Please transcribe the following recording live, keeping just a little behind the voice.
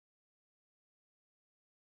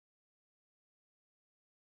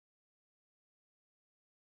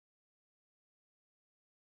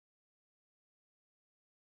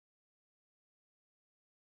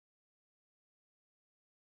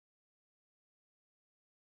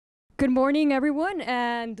Good morning, everyone,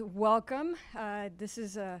 and welcome. This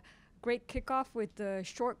is a great kickoff with the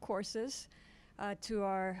short courses to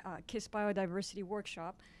our KISS Biodiversity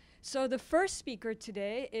Workshop. So the first speaker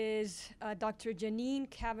today is Dr. Jeannine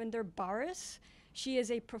Cavender-Bares. She is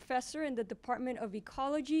a professor in the Department of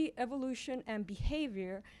Ecology, Evolution, and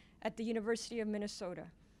Behavior at the University of Minnesota.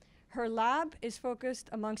 Her lab is focused,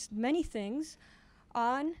 amongst many things,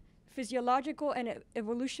 on physiological and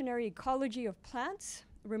evolutionary ecology of plants,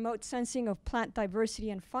 remote sensing of plant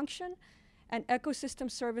diversity and function, and ecosystem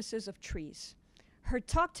services of trees. Her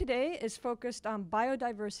talk today is focused on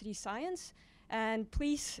biodiversity science, and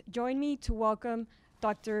please join me to welcome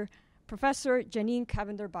Professor Jeannine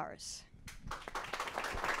Cavender-Bares.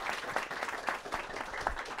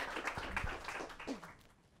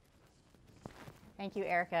 Thank you,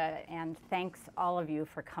 Erica, and thanks all of you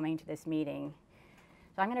for coming to this meeting.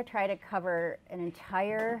 So I'm going to try to cover an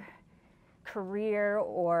entire career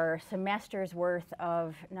or semester's worth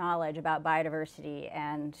of knowledge about biodiversity,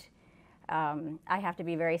 and I have to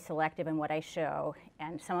be very selective in what I show,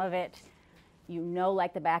 and some of it you know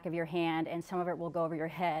like the back of your hand, and some of it will go over your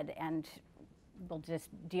head, and we'll just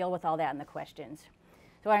deal with all that in the questions.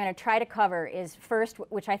 So what I'm going to try to cover is first,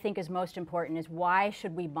 which I think is most important, is why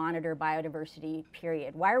should we monitor biodiversity,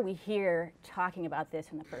 period? Why are we here talking about this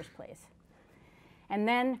in the first place? And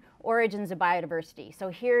then origins of biodiversity. So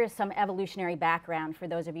here is some evolutionary background for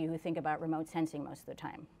those of you who think about remote sensing most of the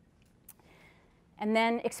time. And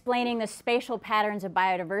then explaining the spatial patterns of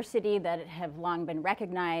biodiversity that have long been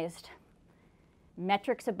recognized,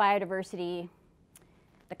 metrics of biodiversity,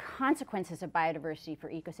 the consequences of biodiversity for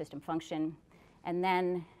ecosystem function, and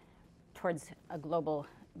then towards a global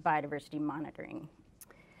biodiversity monitoring.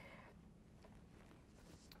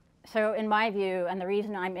 So in my view, and the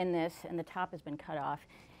reason I'm in this, and the top has been cut off,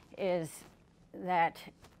 is that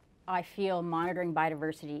I feel monitoring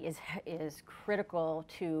biodiversity is critical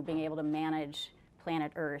to being able to manage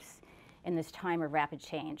planet Earth in this time of rapid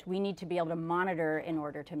change. We need to be able to monitor in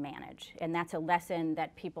order to manage, and that's a lesson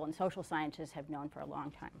that people in social sciences have known for a long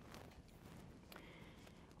time.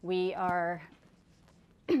 We are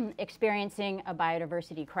experiencing a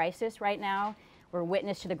biodiversity crisis right now. We're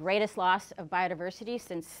witness to the greatest loss of biodiversity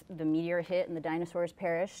since the meteor hit and the dinosaurs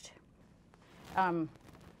perished.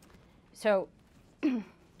 So in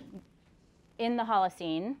the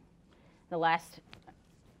Holocene, the last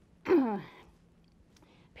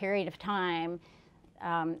period of time,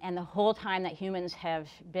 and the whole time that humans have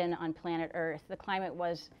been on planet Earth, the climate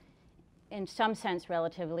was, in some sense,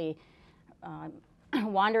 relatively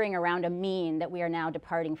wandering around a mean that we are now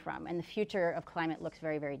departing from. And the future of climate looks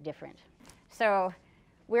very, very different. So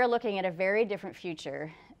we're looking at a very different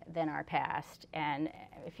future than our past. And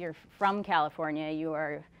if you're from California, you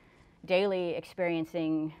are daily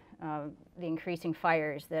experiencing the increasing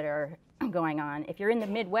fires that are going on. If you're in the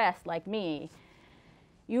Midwest like me,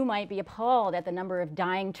 you might be appalled at the number of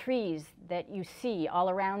dying trees that you see all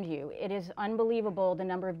around you. It is unbelievable the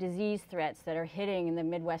number of disease threats that are hitting in the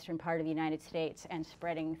Midwestern part of the United States and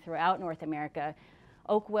spreading throughout North America.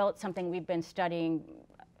 Oak wilt, something we've been studying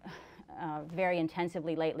very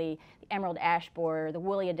intensively lately, the emerald ash borer, the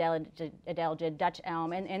woolly adelgid, Dutch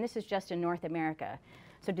elm, and this is just in North America.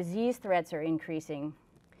 So disease threats are increasing.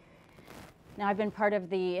 Now, I've been part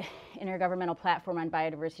of the Intergovernmental Platform on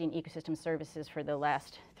Biodiversity and Ecosystem Services for the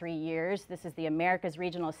last 3 years. This is the Americas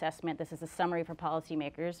Regional Assessment. This is a summary for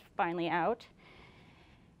policymakers, finally out.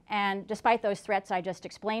 And despite those threats I just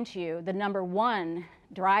explained to you, the #1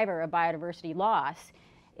 driver of biodiversity loss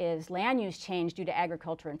is land use change due to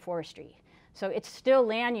agriculture and forestry. So it's still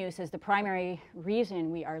land use as the primary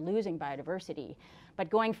reason we are losing biodiversity. But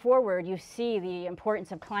going forward, you see the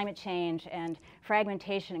importance of climate change and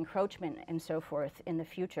fragmentation, encroachment, and so forth in the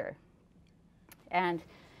future. And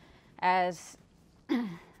as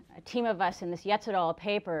a team of us in this Yetzel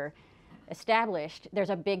paper established, there's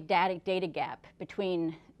a big data gap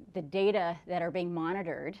between the data that are being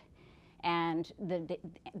monitored and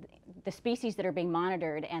the species that are being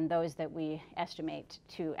monitored and those that we estimate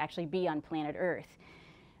to actually be on planet Earth.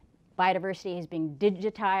 Biodiversity is being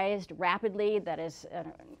digitized rapidly. That is a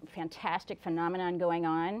fantastic phenomenon going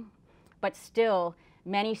on. But still,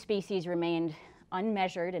 many species remained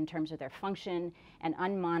unmeasured in terms of their function and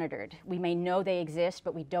unmonitored. We may know they exist,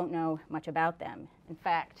 but we don't know much about them. In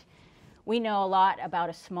fact, we know a lot about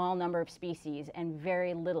a small number of species and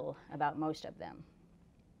very little about most of them.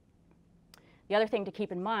 The other thing to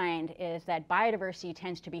keep in mind is that biodiversity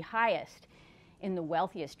tends to be highest in the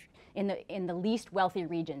wealthiest, in the least wealthy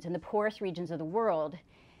regions, in the poorest regions of the world,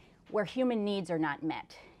 where human needs are not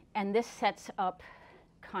met. And this sets up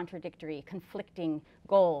contradictory, conflicting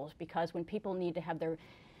goals, because when people need to have their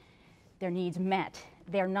their needs met,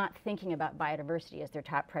 they're not thinking about biodiversity as their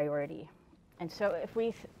top priority. And so if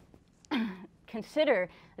we consider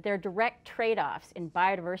that there are direct trade-offs in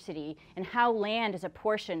biodiversity and how land is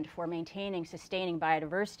apportioned for maintaining, sustaining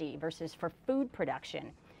biodiversity versus for food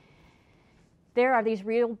production, there are these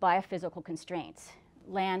real biophysical constraints.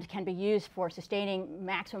 Land can be used for sustaining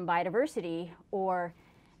maximum biodiversity or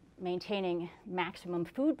maintaining maximum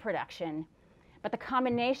food production, but the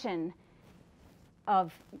combination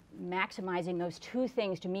of maximizing those two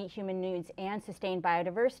things to meet human needs and sustain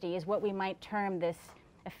biodiversity is what we might term this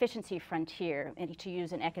efficiency frontier, and to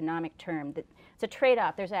use an economic term. It's a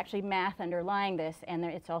trade-off. There's actually math underlying this, and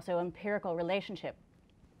it's also an empirical relationship.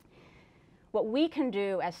 What we can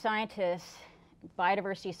do as scientists,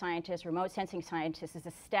 biodiversity scientists, remote sensing scientists, is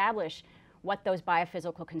establish what those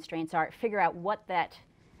biophysical constraints are, figure out what that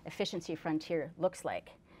efficiency frontier looks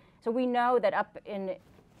like. So we know that up in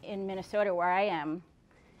Minnesota, where I am,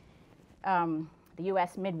 the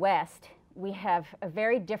US Midwest, we have a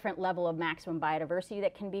very different level of maximum biodiversity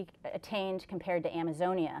that can be attained compared to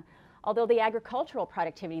Amazonia, although the agricultural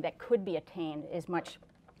productivity that could be attained is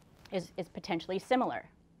potentially similar.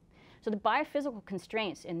 So the biophysical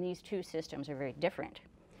constraints in these two systems are very different.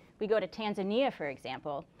 We go to Tanzania, for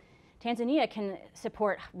example. Tanzania can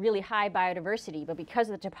support really high biodiversity, but because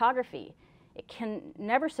of the topography, it can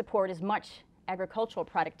never support as much agricultural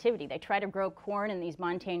productivity. They try to grow corn in these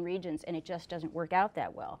montane regions, and it just doesn't work out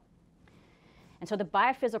that well. And so the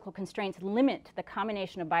biophysical constraints limit the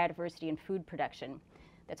combination of biodiversity and food production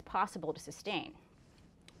that's possible to sustain.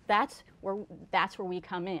 That's where we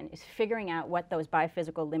come in, is figuring out what those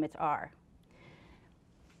biophysical limits are.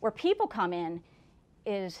 Where people come in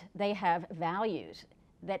is they have values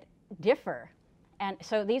that differ. And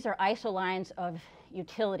so these are isolines of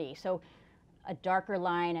utility. So a darker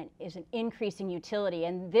line is an increasing utility,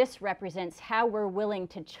 and this represents how we're willing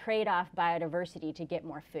to trade off biodiversity to get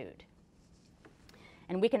more food.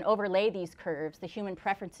 And we can overlay these curves, the human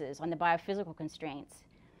preferences on the biophysical constraints,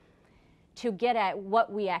 to get at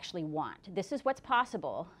what we actually want. This is what's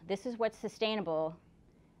possible. This is what's sustainable.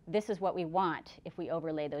 This is what we want if we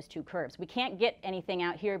overlay those two curves. We can't get anything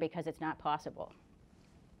out here because it's not possible.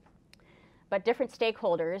 But different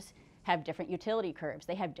stakeholders have different utility curves.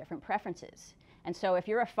 They have different preferences. And so if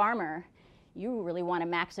you're a farmer, you really want to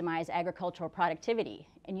maximize agricultural productivity,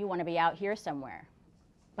 and you want to be out here somewhere.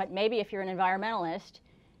 But maybe if you're an environmentalist,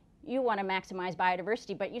 you want to maximize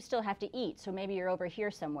biodiversity, but you still have to eat, so maybe you're over here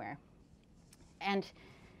somewhere. And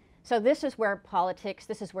so this is where politics,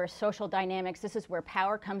 this is where social dynamics, this is where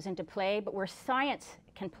power comes into play, but where science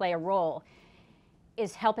can play a role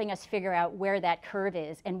is helping us figure out where that curve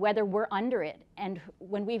is and whether we're under it. And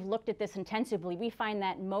when we've looked at this intensively, we find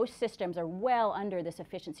that most systems are well under this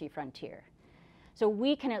efficiency frontier. So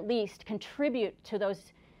we can at least contribute to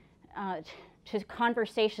those to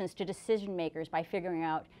conversations, to decision makers, by figuring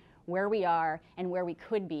out where we are and where we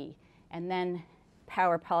could be, and then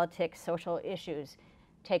power, politics, social issues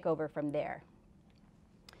take over from there.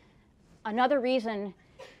 Another reason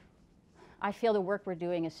I feel the work we're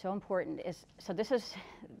doing is so important is, so this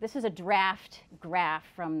is a draft graph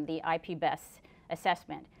from the IPBES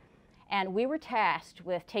assessment. And we were tasked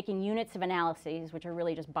with taking units of analyses, which are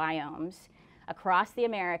really just biomes, across the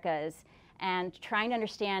Americas, and trying to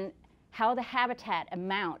understand how the habitat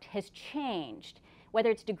amount has changed, whether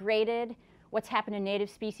it's degraded, what's happened to native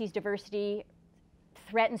species diversity,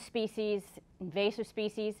 threatened species, invasive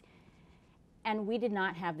species, and we did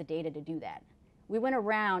not have the data to do that. We went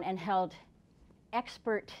around and held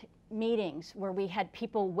expert meetings where we had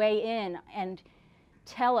people weigh in and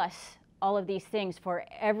tell us all of these things for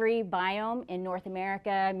every biome in North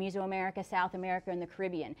America, Mesoamerica, South America, and the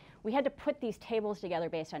Caribbean. We had to put these tables together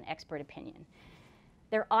based on expert opinion.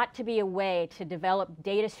 There ought to be a way to develop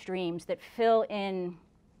data streams that fill in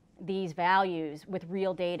these values with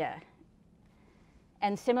real data.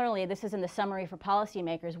 And similarly, this is in the summary for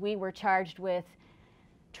policymakers. We were charged with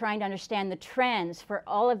trying to understand the trends for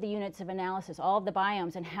all of the units of analysis, all of the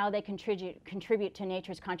biomes, and how they contribute to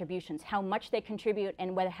nature's contributions, how much they contribute,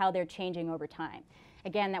 and how they're changing over time.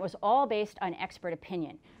 Again, that was all based on expert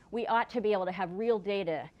opinion. We ought to be able to have real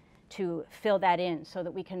data to fill that in so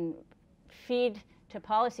that we can feed to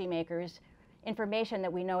policymakers information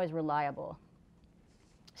that we know is reliable.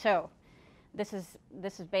 So this is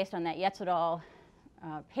based on that Yates et al.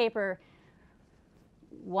 Paper.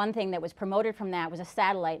 One thing that was promoted from that was a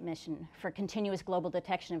satellite mission for continuous global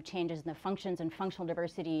detection of changes in the functions and functional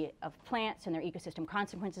diversity of plants and their ecosystem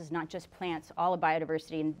consequences, not just plants, all of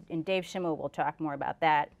biodiversity, and Dave Schimmel will talk more about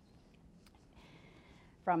that.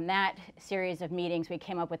 From that series of meetings, we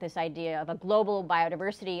came up with this idea of a global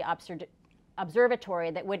biodiversity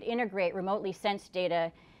observatory that would integrate remotely sensed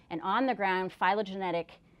data and on-the-ground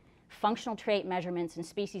phylogenetic functional trait measurements and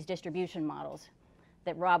species distribution models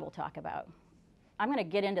that Rob will talk about. I'm going to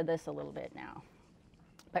get into this a little bit now.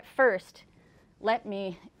 But first, let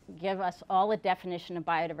me give us all a definition of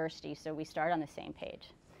biodiversity so we start on the same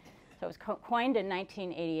page. So it was coined in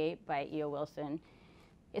 1988 by E.O. Wilson.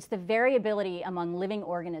 It's the variability among living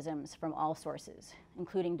organisms from all sources,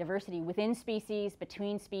 including diversity within species,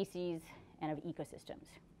 between species, and of ecosystems.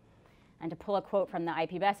 And to pull a quote from the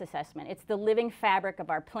IPBES assessment, it's the living fabric of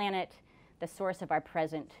our planet, the source of our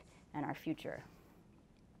present and our future.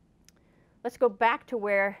 Let's go back to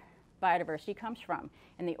where biodiversity comes from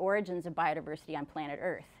and the origins of biodiversity on planet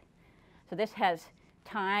Earth. So this has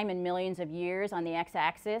time in millions of years on the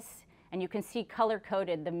x-axis, and you can see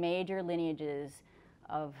color-coded the major lineages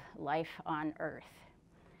of life on Earth.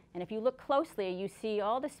 And if you look closely, you see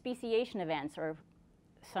all the speciation events, or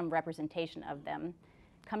some representation of them,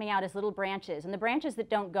 coming out as little branches. And the branches that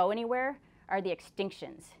don't go anywhere are the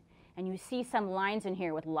extinctions. And you see some lines in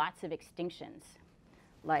here with lots of extinctions,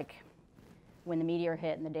 like when the meteor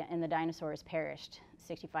hit and the dinosaurs perished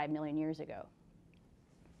 65 million years ago.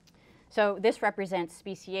 So this represents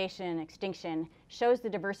speciation, extinction, shows the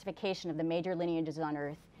diversification of the major lineages on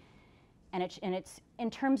Earth, and it's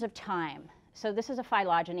in terms of time. So this is a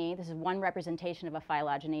phylogeny. This is one representation of a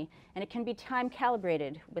phylogeny, and it can be time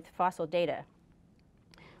calibrated with fossil data.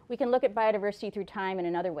 We can look at biodiversity through time in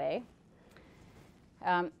another way.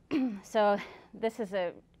 So this is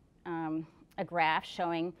a graph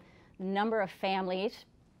showing the number of families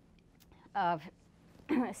of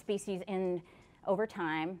species over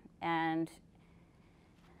time, and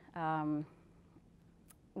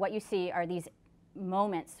what you see are these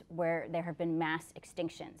moments where there have been mass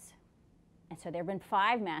extinctions. And so there have been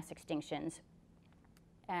 5 mass extinctions,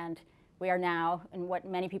 and we are now in what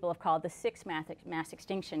many people have called the 6th mass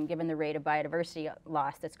extinction, given the rate of biodiversity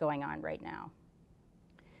loss that's going on right now.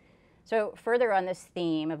 So further on this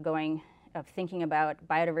theme of thinking about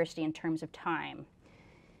biodiversity in terms of time,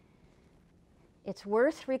 it's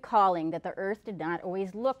worth recalling that the Earth did not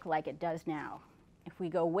always look like it does now. If we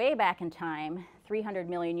go way back in time, 300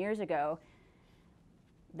 million years ago,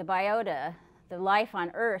 the biota, the life on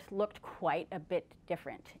Earth, looked quite a bit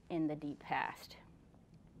different in the deep past.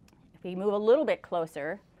 If we move a little bit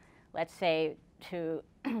closer, let's say to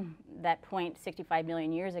that point 65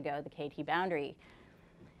 million years ago, the KT boundary,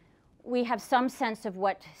 we have some sense of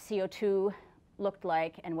what CO2 looked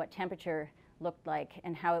like and what temperature looked like,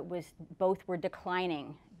 and how both were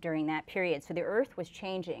declining during that period. So the Earth was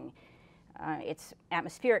changing its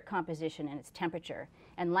atmospheric composition and its temperature,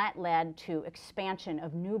 and that led to expansion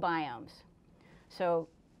of new biomes. So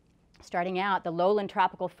starting out, the lowland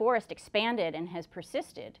tropical forest expanded and has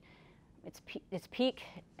persisted. Its peak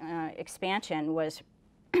expansion was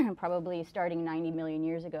probably starting 90 million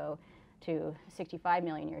years ago to 65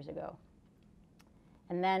 million years ago.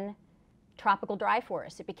 And then tropical dry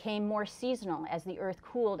forests. It became more seasonal as the Earth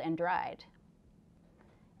cooled and dried.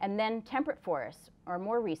 And then temperate forests are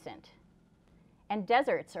more recent. And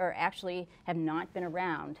deserts have not been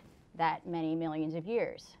around that many millions of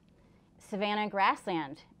years. Savanna and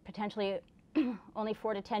grassland, potentially only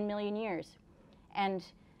 4 to 10 million years. And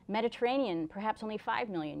Mediterranean, perhaps only 5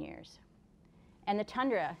 million years. And the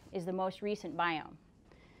tundra is the most recent biome.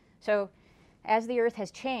 So as the Earth has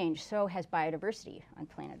changed, so has biodiversity on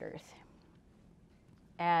planet Earth.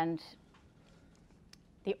 And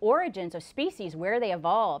the origins of species, where they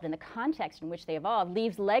evolved, and the context in which they evolved,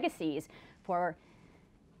 leaves legacies for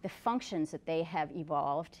the functions that they have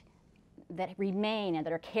evolved that remain and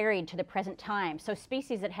that are carried to the present time. So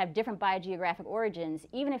species that have different biogeographic origins,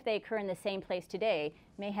 even if they occur in the same place today,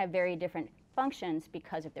 may have very different functions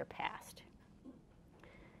because of their past.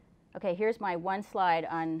 Okay, here's my one slide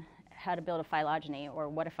on how to build a phylogeny, or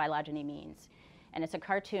what a phylogeny means. And it's a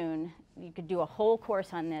cartoon. You could do a whole course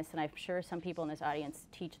on this, and I'm sure some people in this audience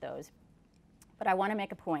teach those. But I want to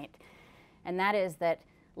make a point, and that is that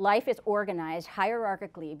life is organized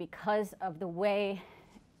hierarchically because of the way,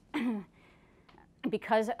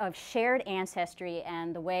 because of shared ancestry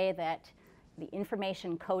and the way that the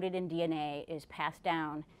information coded in DNA is passed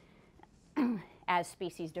down as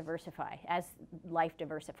species diversify, as life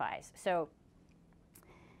diversifies. So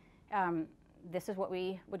this is what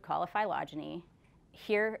we would call a phylogeny.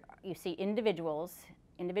 Here you see individuals.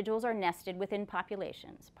 Individuals are nested within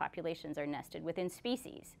populations. Populations are nested within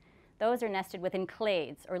species. Those are nested within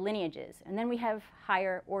clades or lineages. And then we have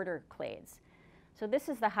higher order clades. So this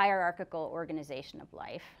is the hierarchical organization of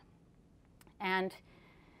life. And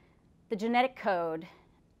the genetic code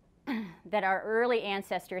that our early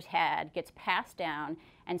ancestors had gets passed down,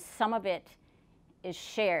 and some of it is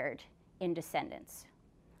shared in descendants.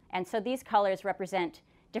 And so these colors represent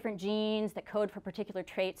different genes that code for particular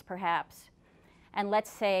traits, perhaps. And let's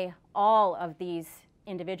say all of these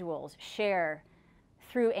individuals share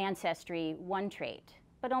through ancestry one trait,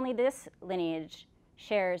 but only this lineage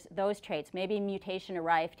shares those traits. Maybe mutation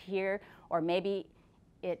arrived here, or maybe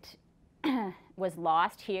it was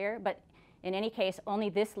lost here, but in any case, only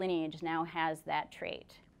this lineage now has that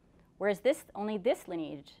trait. Whereas only this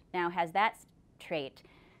lineage now has that trait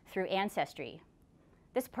through ancestry.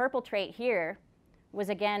 This purple trait here was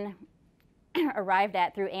again arrived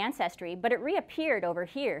at through ancestry, but it reappeared over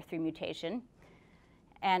here through mutation.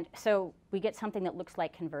 And so we get something that looks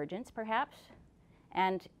like convergence, perhaps.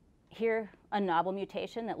 And here, a novel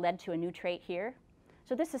mutation that led to a new trait here.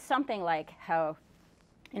 So this is something like how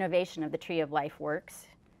innovation of the tree of life works.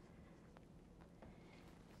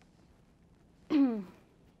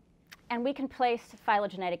 And we can place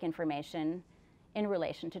phylogenetic information in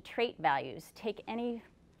relation to trait values. Take any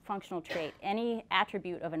functional trait, any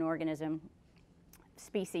attribute of an organism,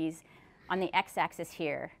 species, on the x-axis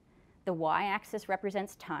here. The y-axis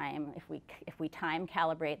represents time, if we time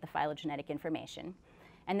calibrate the phylogenetic information.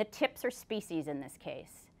 And the tips are species in this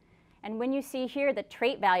case. And when you see here that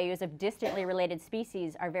trait values of distantly related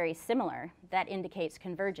species are very similar, that indicates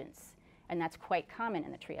convergence. And that's quite common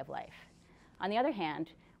in the tree of life. On the other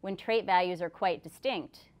hand, when trait values are quite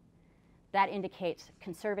distinct, that indicates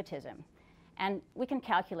conservatism. And we can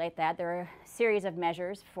calculate that. There are a series of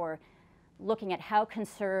measures for looking at how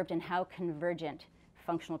conserved and how convergent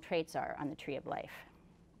functional traits are on the tree of life.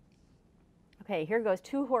 Okay, here goes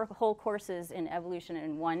two whole courses in evolution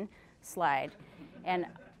in one slide. And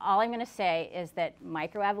all I'm going to say is that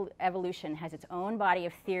microevolution has its own body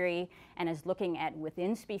of theory and is looking at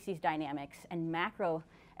within species dynamics, and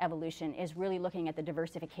macroevolution is really looking at the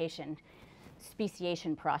diversification,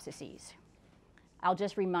 speciation processes. I'll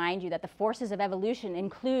just remind you that the forces of evolution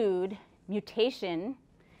include mutation,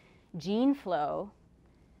 gene flow,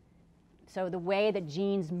 so the way that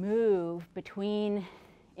genes move between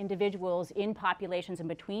individuals in populations and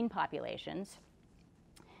between populations,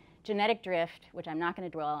 genetic drift, which I'm not going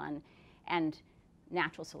to dwell on, and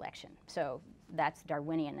natural selection. So that's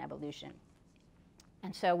Darwinian evolution.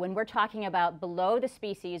 And so when we're talking about below the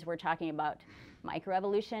species, we're talking about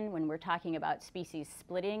microevolution. When we're talking about species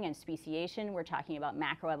splitting and speciation, we're talking about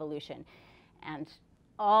macroevolution. And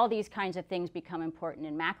all these kinds of things become important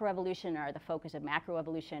in macroevolution, are the focus of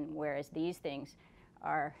macroevolution, whereas these things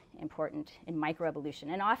are important in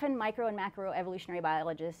microevolution. And often micro and macroevolutionary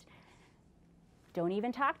biologists don't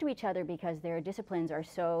even talk to each other because their disciplines are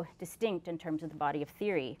so distinct in terms of the body of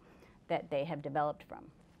theory that they have developed from.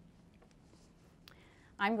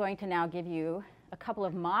 I'm going to now give you a couple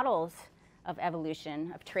of models of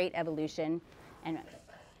evolution, of trait evolution, and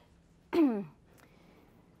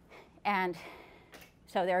and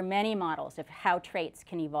so there are many models of how traits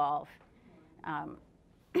can evolve on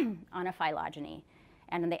a phylogeny.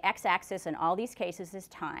 And on the x-axis in all these cases is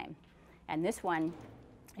time. And this one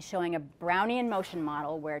is showing a Brownian motion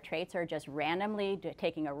model where traits are just randomly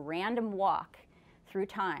taking a random walk through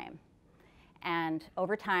time. And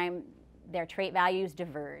over time, their trait values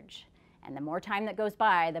diverge. And the more time that goes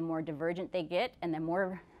by, the more divergent they get, and the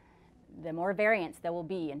more variance there will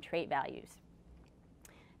be in trait values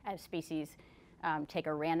as species take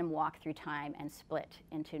a random walk through time and split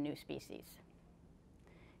into new species.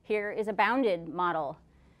 Here is a bounded model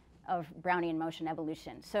of Brownian motion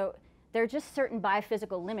evolution. So there are just certain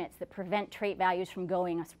biophysical limits that prevent trait values from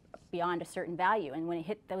going beyond a certain value. And when it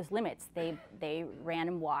hit those limits, they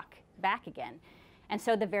random walk back again. And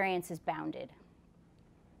so the variance is bounded.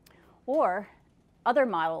 Or other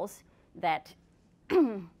models that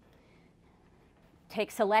take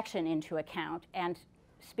selection into account, and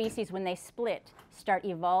species, when they split, start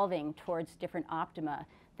evolving towards different optima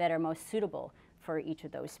that are most suitable for each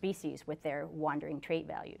of those species with their wandering trait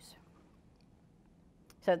values.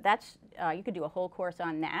 So that's, you could do a whole course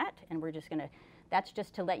on that, and we're just going to, that's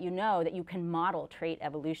just to let you know that you can model trait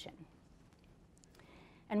evolution.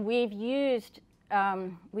 And we've used,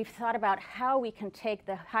 we've thought about how we can take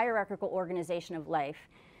the hierarchical organization of life,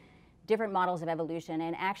 different models of evolution,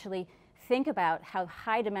 and actually think about how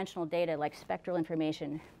high-dimensional data like spectral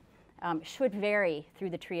information should vary through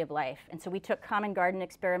the tree of life. And so we took common garden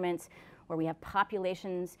experiments where we have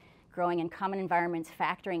populations growing in common environments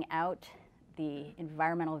factoring out the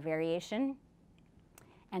environmental variation,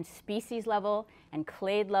 and species level and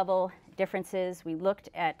clade level differences. We looked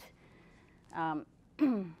at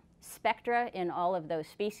spectra in all of those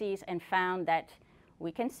species and found that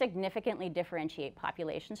we can significantly differentiate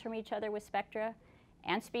populations from each other with spectra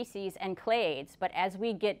and species and clades. But as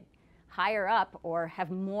we get higher up or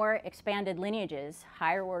have more expanded lineages,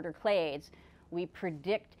 higher order clades, we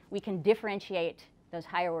can differentiate those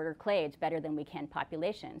higher order clades better than we can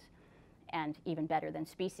populations, and even better than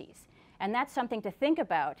species. And that's something to think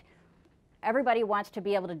about. Everybody wants to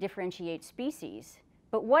be able to differentiate species,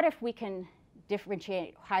 but what if we can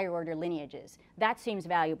differentiate higher order lineages? That seems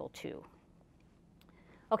valuable too.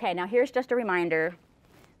 Okay, now here's just a reminder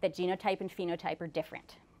that genotype and phenotype are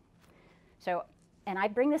different. So, and I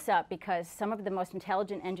bring this up because some of the most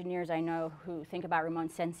intelligent engineers I know who think about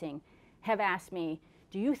remote sensing have asked me,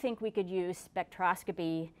 do you think we could use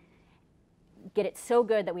spectroscopy, get it so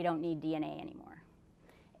good that we don't need DNA anymore?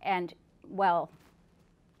 And, well,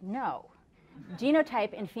 no.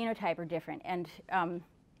 Genotype and phenotype are different. And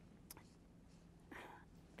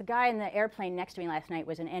the guy in the airplane next to me last night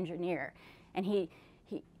was an engineer, and he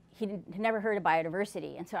had never heard of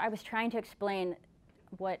biodiversity. And so I was trying to explain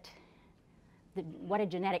what a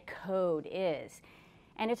genetic code is.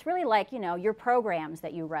 And it's really like, you know, your programs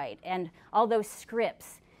that you write and all those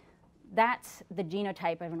scripts. That's the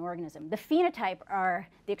genotype of an organism. The phenotype are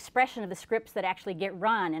the expression of the scripts that actually get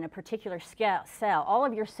run in a particular cell. All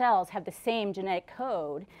of your cells have the same genetic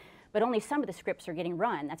code, but only some of the scripts are getting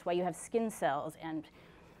run. That's why you have skin cells and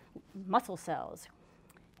muscle cells.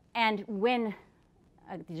 And when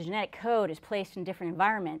the genetic code is placed in different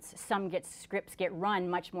environments, some scripts get run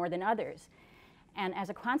much more than others. And as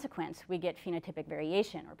a consequence, we get phenotypic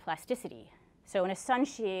variation or plasticity. So in a sun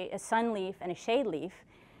leaf and a shade leaf,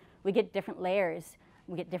 we get different layers,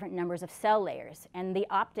 we get different numbers of cell layers, and the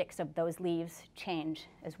optics of those leaves change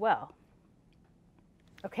as well.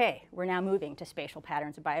 Okay, we're now moving to spatial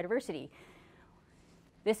patterns of biodiversity.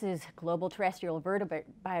 This is global terrestrial vertebrate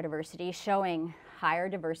biodiversity showing higher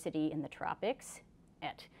diversity in the tropics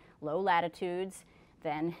at low latitudes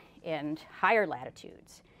than in higher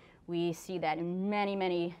latitudes. We see that in many,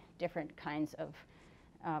 many different kinds of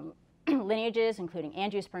lineages, including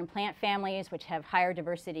angiosperm plant families, which have higher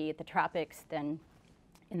diversity at the tropics than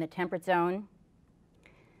in the temperate zone.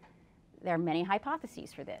 There are many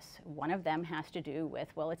hypotheses for this. One of them has to do with,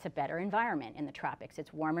 well, it's a better environment in the tropics.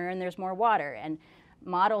 It's warmer and there's more water. And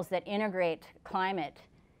models that integrate climate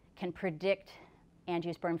can predict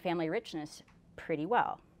angiosperm family richness pretty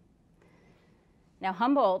well. Now,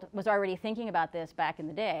 Humboldt was already thinking about this back in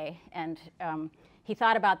the day, and he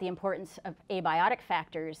thought about the importance of abiotic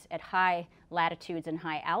factors at high latitudes and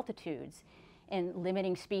high altitudes in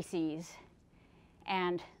limiting species,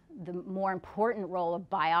 and the more important role of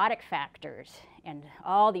biotic factors and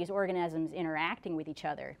all these organisms interacting with each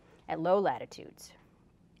other at low latitudes.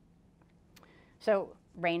 So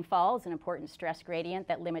rainfall is an important stress gradient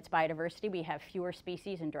that limits biodiversity. We have fewer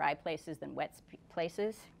species in dry places than wet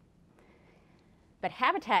places. But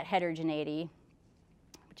habitat heterogeneity,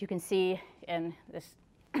 which you can see in this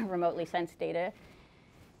remotely sensed data,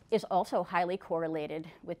 is also highly correlated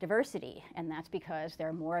with diversity. And that's because there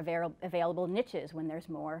are more available niches when there's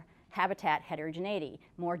more habitat heterogeneity,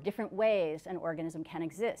 more different ways an organism can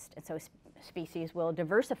exist. And so species will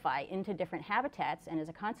diversify into different habitats, and as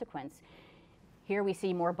a consequence, here we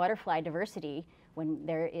see more butterfly diversity when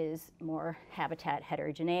there is more habitat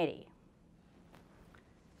heterogeneity.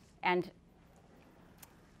 And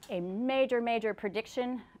a major, major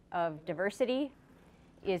prediction of diversity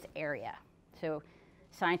is area. So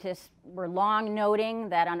scientists were long noting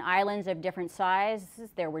that on islands of different sizes,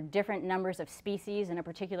 there were different numbers of species in a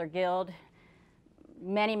particular guild.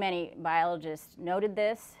 Many, many biologists noted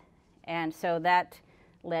this, and so that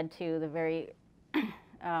led to the very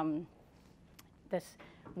this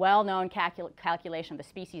well-known calculation of the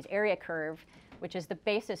species area curve, which is the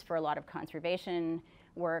basis for a lot of conservation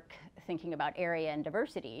work thinking about area and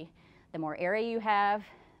diversity. The more area you have,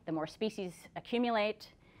 the more species accumulate,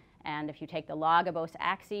 and if you take the log of both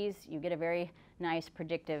axes, you get a very nice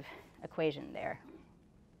predictive equation there.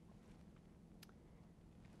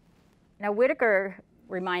 Now, Whitaker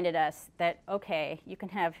reminded us that, okay, you can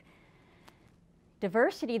have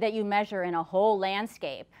diversity that you measure in a whole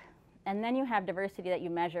landscape, and then you have diversity that you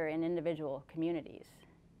measure in individual communities.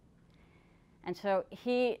 And so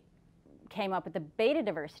he came up with the beta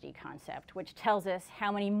diversity concept, which tells us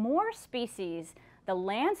how many more species the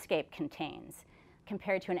landscape contains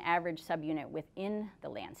compared to an average subunit within the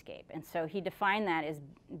landscape. And so he defined that as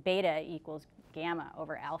beta equals gamma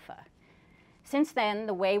over alpha. Since then,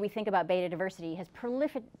 the way we think about beta diversity has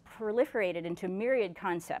proliferated into myriad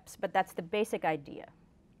concepts, but that's the basic idea.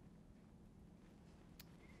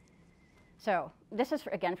 So this is,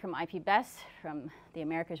 again, from IPBES, from the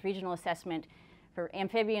Americas Regional Assessment. For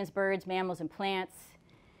amphibians, birds, mammals, and plants,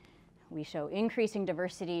 we show increasing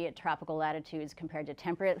diversity at tropical latitudes compared to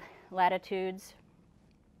temperate latitudes.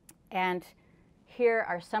 And here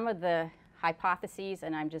are some of the hypotheses,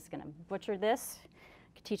 and I'm just going to butcher this.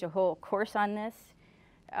 I could teach a whole course on this.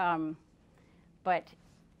 But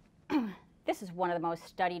this is one of the most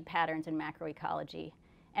studied patterns in macroecology.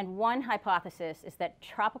 And one hypothesis is that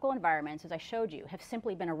tropical environments, as I showed you, have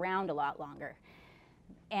simply been around a lot longer.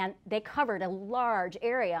 And they covered a large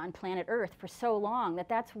area on planet Earth for so long that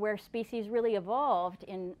that's where species really evolved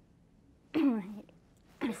in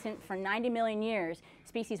for 90 million years.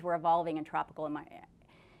 Species were evolving in tropical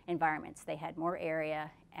environments. They had more area,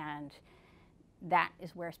 and that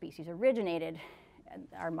is where species originated,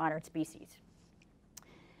 our modern species.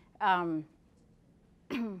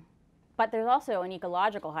 But there's also an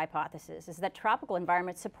ecological hypothesis, is that tropical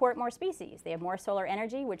environments support more species. They have more solar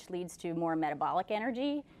energy, which leads to more metabolic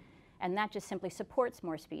energy, and that just simply supports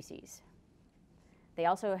more species. They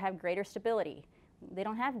also have greater stability. They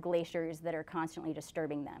don't have glaciers that are constantly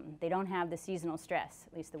disturbing them. They don't have the seasonal stress,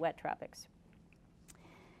 at least the wet tropics.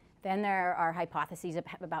 Then there are hypotheses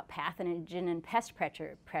about pathogen and pest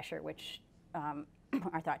pressure, which are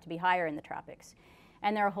thought to be higher in the tropics.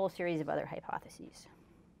 And there are a whole series of other hypotheses.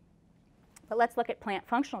 But let's look at plant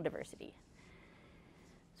functional diversity.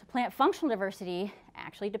 So plant functional diversity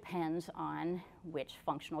actually depends on which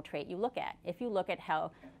functional trait you look at. If you look at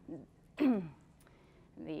how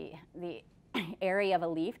the area of a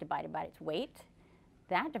leaf divided by its weight,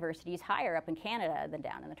 that diversity is higher up in Canada than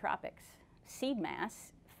down in the tropics. Seed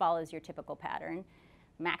mass follows your typical pattern.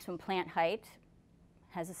 Maximum plant height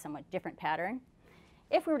has a somewhat different pattern.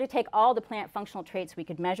 If we were to take all the plant functional traits we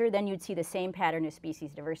could measure, then you'd see the same pattern as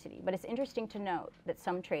species diversity. But it's interesting to note that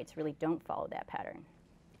some traits really don't follow that pattern.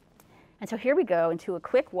 And so here we go into a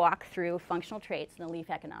quick walk through functional traits in the leaf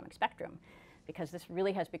economic spectrum, because this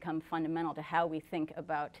really has become fundamental to how we think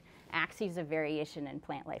about axes of variation in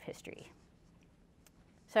plant life history.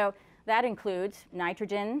 So that includes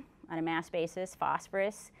nitrogen on a mass basis,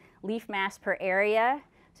 phosphorus, leaf mass per area,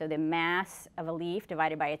 so the mass of a leaf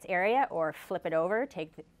divided by its area, or flip it over,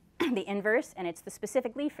 take the inverse, and it's the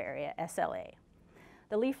specific leaf area, SLA.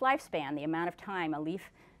 The leaf lifespan, the amount of time a leaf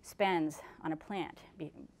spends on a plant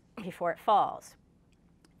before it falls,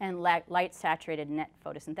 and light-saturated net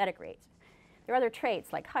photosynthetic rates. There are other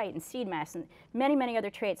traits like height and seed mass and many, many other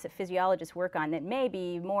traits that physiologists work on that may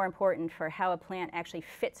be more important for how a plant actually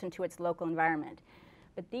fits into its local environment.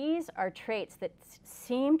 But these are traits that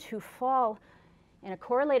seem to fall in a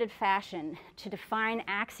correlated fashion to define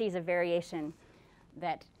axes of variation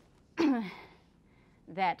that,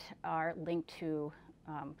 that are linked to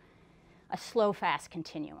a slow-fast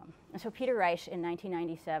continuum. And so Peter Reich in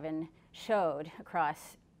 1997 showed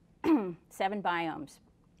across 7 biomes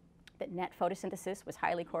that net photosynthesis was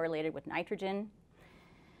highly correlated with nitrogen,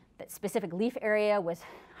 that specific leaf area was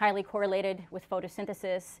highly correlated with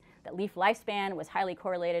photosynthesis, that leaf lifespan was highly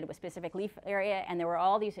correlated with specific leaf area, and there were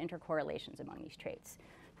all these intercorrelations among these traits.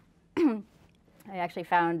 I actually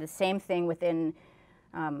found the same thing within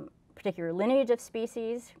particular lineage of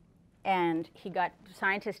species, and he got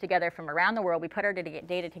scientists together from around the world. We put our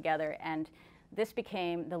data together, and this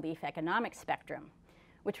became the leaf economic spectrum,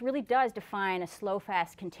 which really does define a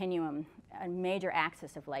slow-fast continuum, a major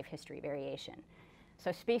axis of life history variation.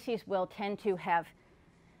 So species will tend to have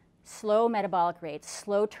slow metabolic rates,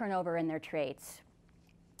 slow turnover in their traits,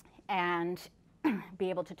 and be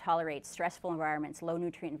able to tolerate stressful environments, low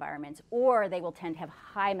nutrient environments, or they will tend to have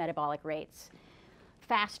high metabolic rates,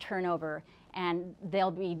 fast turnover, and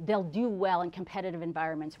they'll do well in competitive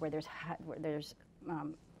environments where there's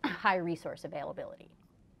high resource availability.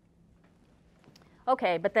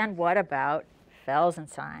 Okay, but then what about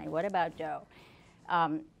Felsenstein? What about Doe?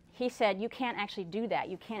 He said you can't actually do that.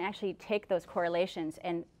 You can't actually take those correlations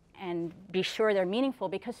and be sure they're meaningful,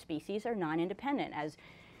 because species are non-independent.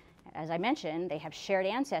 As I mentioned, they have shared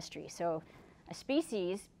ancestry. So a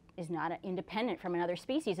species is not independent from another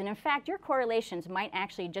species. And in fact, your correlations might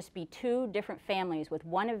actually just be 2 different families with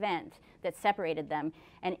one event that separated them.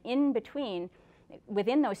 And in between,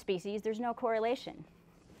 within those species, there's no correlation.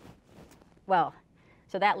 Well,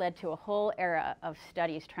 so that led to a whole era of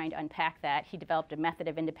studies trying to unpack that. He developed a method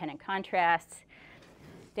of independent contrasts.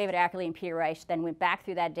 David Ackerley and Peter Reich then went back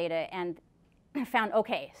through that data and found,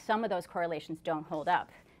 okay, some of those correlations don't hold up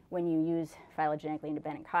when you use phylogenetically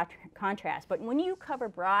independent contrast. But when you cover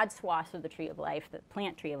broad swaths of the tree of life, the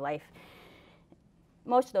plant tree of life,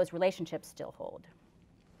 most of those relationships still hold.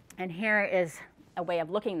 And here is a way of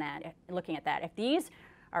looking at that. If these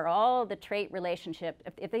are all the trait relationship,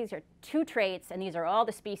 if these are 2 traits and these are all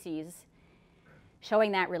the species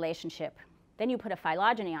showing that relationship, then you put a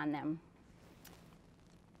phylogeny on them.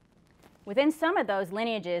 Within some of those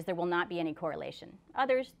lineages, there will not be any correlation.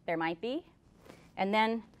 Others, there might be. And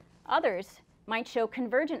then Others might show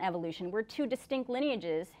convergent evolution, where two distinct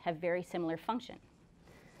lineages have very similar function.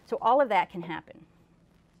 So all of that can happen.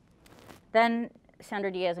 Then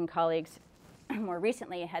Sandra Diaz and colleagues more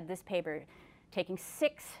recently had this paper taking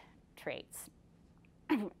 6 traits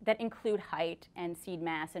that include height and seed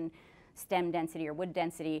mass and stem density or wood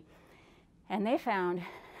density. And they found,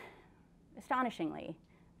 astonishingly,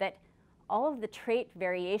 that all of the trait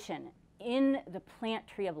variation in the plant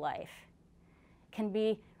tree of life can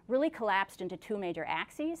be really collapsed into 2 major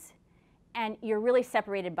axes. And you're really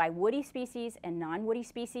separated by woody species and non-woody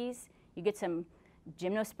species. You get some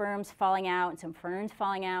gymnosperms falling out and some ferns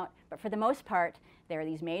falling out. But for the most part, there are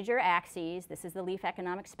these major axes. This is the leaf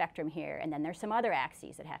economic spectrum here. And then there's some other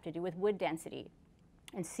axes that have to do with wood density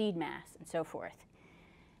and seed mass and so forth.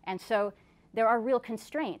 And so there are real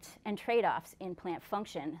constraints and trade-offs in plant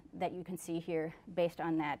function that you can see here based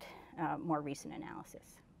on that more recent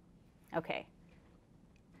analysis. Okay.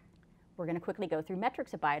 We're going to quickly go through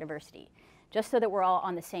metrics of biodiversity, just so that we're all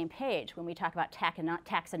on the same page when we talk about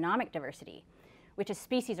taxonomic diversity, which is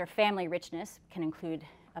species or family richness, can include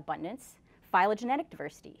abundance, phylogenetic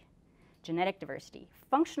diversity, genetic diversity,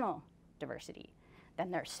 functional diversity.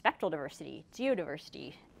 Then there's spectral diversity,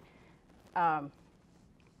 geodiversity.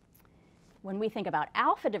 When we think about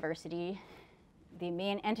alpha diversity, the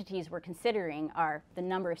main entities we're considering are the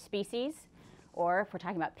number of species, or if we're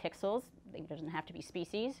talking about pixels, it doesn't have to be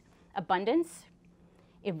species, abundance,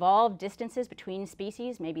 evolved distances between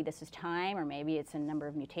species, maybe this is time or maybe it's a number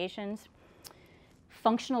of mutations,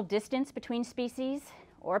 functional distance between species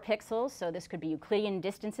or pixels, so this could be Euclidean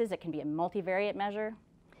distances, it can be a multivariate measure,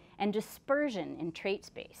 and dispersion in trait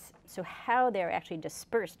space, so how they're actually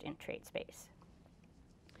dispersed in trait space.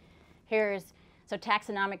 So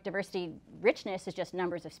taxonomic diversity richness is just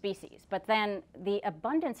numbers of species, but then the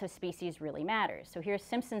abundance of species really matters. So here's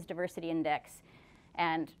Simpson's diversity index,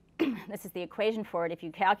 and this is the equation for it. If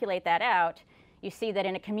you calculate that out, you see that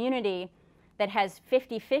in a community that has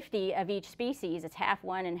 50-50 of each species, it's half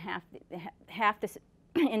one and half the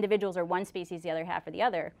individuals are one species, the other half are the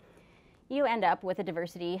other, you end up with a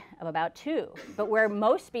diversity of about 2. But where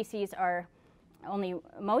most species are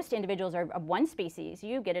most individuals are of one species,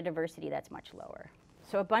 you get a diversity that's much lower.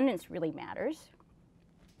 So abundance really matters.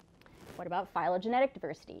 What about phylogenetic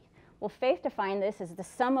diversity? Well, Faith defined this as the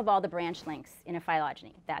sum of all the branch lengths in a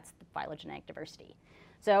phylogeny. That's the phylogenetic diversity.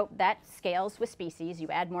 So that scales with species. You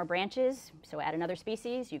add more branches, so add another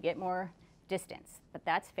species, you get more distance. But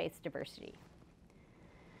that's Faith's diversity.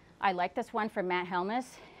 I like this one from Matt Helmus,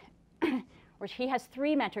 where he has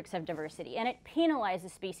 3 metrics of diversity, and it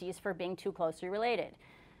penalizes species for being too closely related.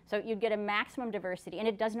 So you'd get a maximum diversity, and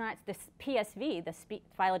it does not, this PSV, the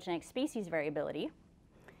phylogenetic species variability,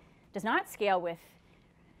 does not scale with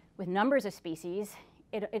numbers of species.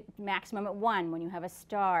 It maximum at 1 when you have a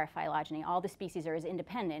star phylogeny. All the species are as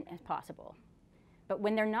independent as possible. But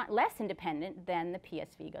when they're not less independent, then the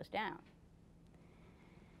PSV goes down.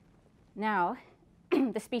 Now,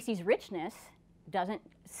 the species richness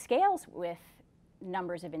scales with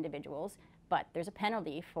numbers of individuals, but there's a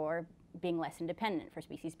penalty for being less independent, for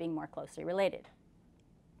species being more closely related.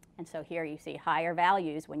 And so here you see higher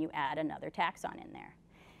values when you add another taxon in there.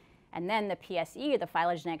 And then the PSE, the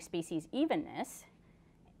phylogenetic species evenness,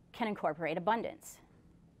 can incorporate abundance.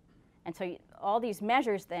 And so all these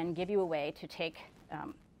measures then give you a way to take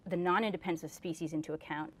the non-independence of species into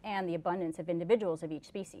account and the abundance of individuals of each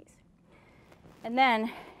species. And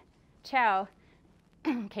then Chow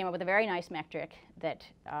came up with a very nice metric that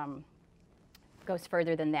goes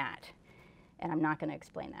further than that. And I'm not going to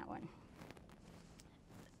explain that one.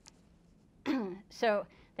 So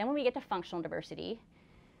then when we get to functional diversity,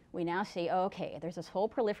 we now see, oh, okay, there's this whole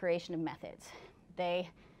proliferation of methods.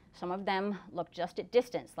 Some of them look just at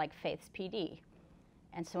distance, like Faith's PD.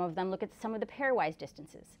 And some of them look at some of the pairwise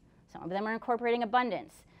distances. Some of them are incorporating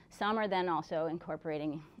abundance. Some are then also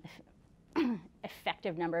incorporating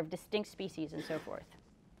effective number of distinct species and so forth.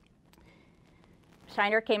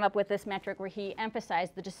 Shiner came up with this metric where he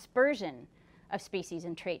emphasized the dispersion of species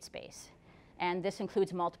in trait space. And this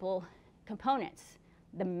includes multiple components: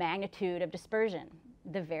 the magnitude of dispersion,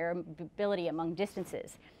 the variability among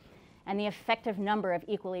distances, and the effective number of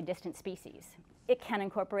equally distant species. It can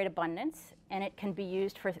incorporate abundance, and it can be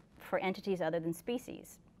used for entities other than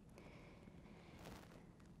species.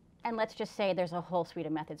 And let's just say there's a whole suite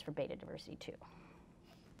of methods for beta diversity too.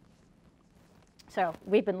 So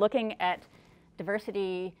we've been looking at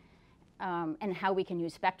diversity and how we can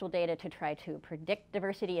use spectral data to try to predict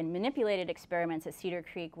diversity in manipulated experiments at Cedar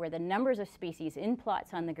Creek, where the numbers of species in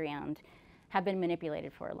plots on the ground have been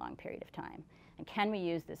manipulated for a long period of time. And can we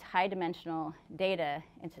use this high-dimensional data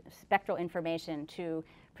and spectral information to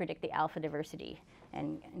predict the alpha diversity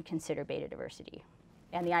and consider beta diversity?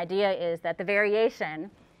 And the idea is that the variation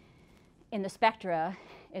in the spectra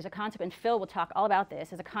is a consequence, Phil will talk all about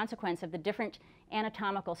this, as a consequence of the different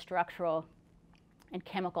anatomical, structural, and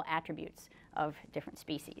chemical attributes of different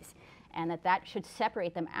species, and that should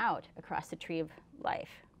separate them out across the tree of life.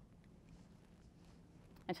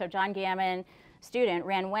 And so John Gammon, student,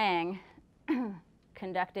 Ran Wang,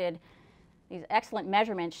 conducted these excellent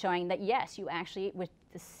measurements showing that yes, you actually, with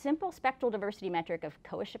the simple spectral diversity metric of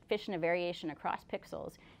coefficient of variation across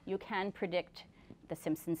pixels, you can predict the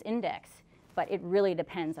Simpson's index, but it really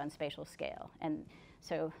depends on spatial scale. And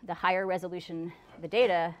so the higher resolution the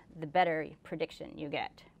data, the better prediction you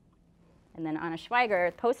get. And then Anna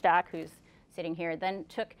Schweiger, postdoc, who's sitting here, then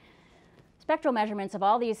took spectral measurements of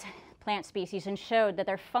all these plant species and showed that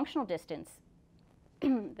their functional distance,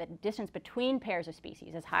 the distance between pairs of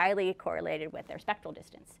species, is highly correlated with their spectral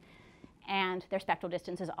distance. And their spectral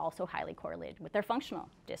distance is also highly correlated with their functional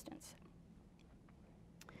distance.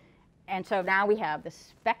 And so now we have the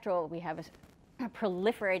spectral, we have a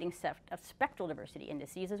proliferating set of spectral diversity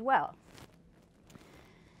indices as well.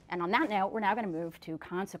 And on that note, we're now going to move to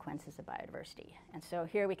consequences of biodiversity. And so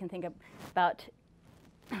here we can think about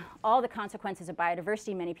all the consequences of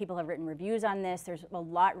biodiversity. Many people have written reviews on this. There's a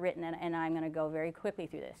lot written, and I'm going to go very quickly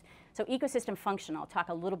through this. So ecosystem function, I'll talk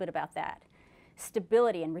a little bit about that.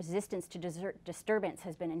 Stability and resistance to disturbance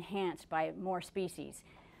has been enhanced by more species.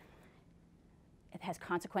 It has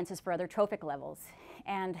consequences for other trophic levels,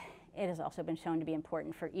 and it has also been shown to be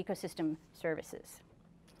important for ecosystem services.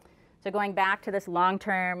 So going back to this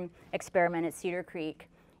long-term experiment at Cedar Creek,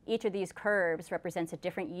 each of these curves represents a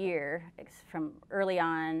different year. From early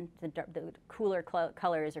on, the cooler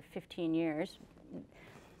colors are 15 years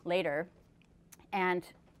later. And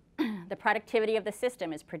the productivity of the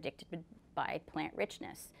system is predicted by plant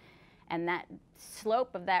richness. And that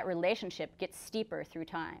slope of that relationship gets steeper through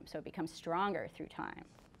time, so it becomes stronger through time.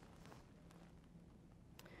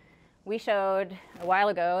 We showed a while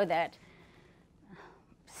ago that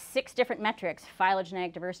 6 different metrics,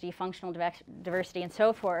 phylogenetic diversity, functional diversity, and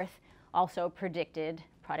so forth, also predicted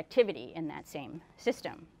productivity in that same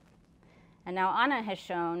system. And now Anna has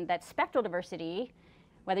shown that spectral diversity,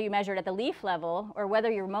 whether you measure it at the leaf level or whether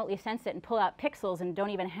you remotely sense it and pull out pixels and don't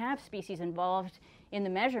even have species involved in the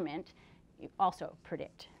measurement, you also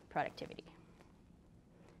predict productivity.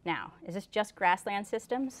 Now, is this just grassland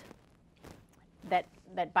systems that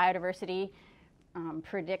biodiversity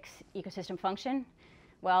predicts ecosystem function?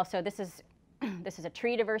 Well, so this is a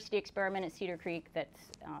tree diversity experiment at Cedar Creek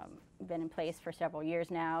that's been in place for several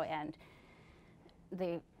years now, and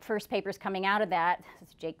the first papers coming out of that, this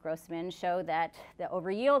is Jake Grossman, show that the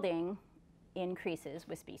over-yielding increases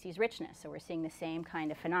with species richness. So we're seeing the same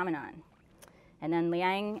kind of phenomenon. And then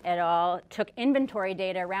Liang et al. Took inventory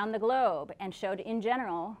data around the globe and showed, in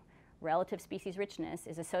general, relative species richness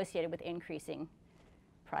is associated with increasing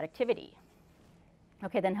productivity.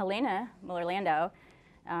 Okay, then Helena Muller-Landau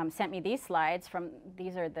sent me these slides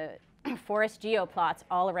these are the forest geoplots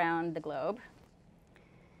all around the globe.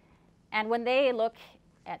 And when they look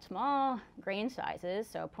at small grain sizes,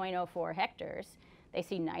 so 0.04 hectares, they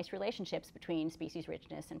see nice relationships between species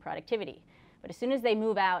richness and productivity. But as soon as they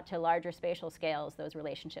move out to larger spatial scales, those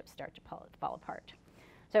relationships start to fall apart.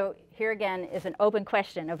 So here again is an open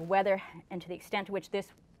question of whether and to the extent to which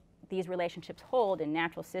these relationships hold in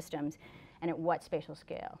natural systems and at what spatial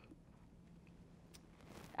scale.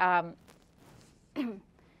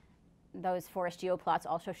 Those forest geoplots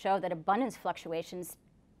also show that abundance fluctuations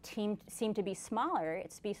seem to be smaller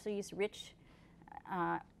at species-rich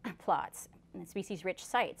plots and species-rich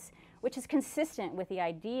sites, which is consistent with the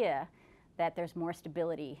idea that there's more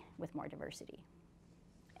stability with more diversity.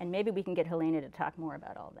 And maybe we can get Helena to talk more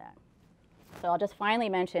about all that. So I'll just finally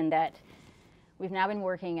mention that we've now been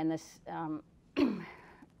working in this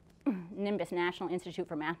NIMBUS, National Institute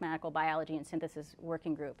for Mathematical Biology and Synthesis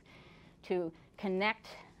working group, to connect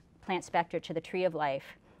plant spectra to the tree of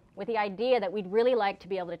life with the idea that we'd really like to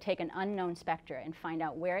be able to take an unknown spectra and find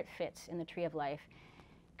out where it fits in the tree of life,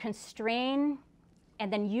 constrain,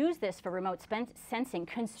 and then use this for remote sensing,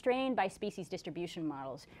 constrained by species distribution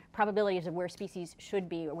models, probabilities of where species should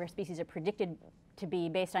be or where species are predicted to be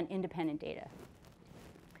based on independent data.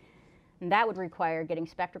 And that would require getting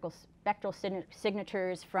spectral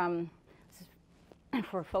signatures from,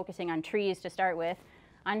 if we're focusing on trees to start with,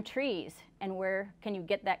 on trees. And where can you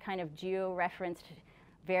get that kind of geo-referenced,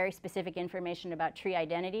 very specific information about tree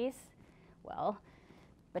identities? Well,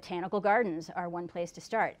 botanical gardens are one place to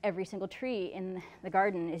start. Every single tree in the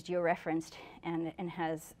garden is geo-referenced and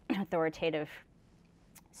has authoritative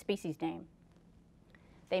species name.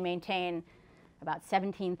 They maintain about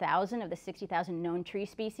 17,000 of the 60,000 known tree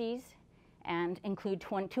species and include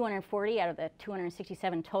 240 out of the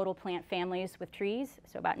 267 total plant families with trees,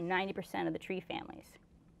 so about 90% of the tree families.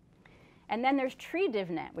 And then there's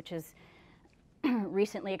TreeDivNet, which is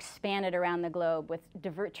recently expanded around the globe with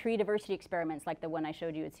tree diversity experiments like the one I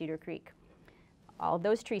showed you at Cedar Creek. All of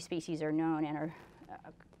those tree species are known and are,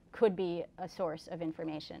 could be a source of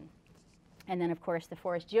information. And then, of course, the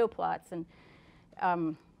forest geoplots. And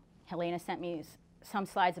Helena sent me some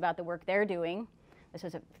slides about the work they're doing. This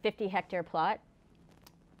was a 50-hectare plot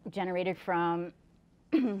generated from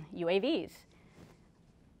UAVs.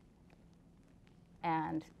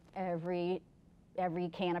 And every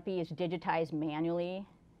canopy is digitized manually,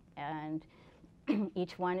 and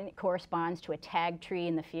each one corresponds to a tagged tree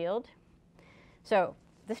in the field. So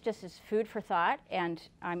this just is food for thought, and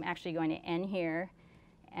I'm actually going to end here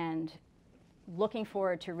and looking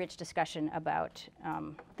forward to rich discussion about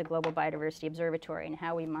the Global Biodiversity Observatory and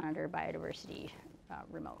how we monitor biodiversity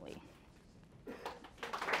remotely.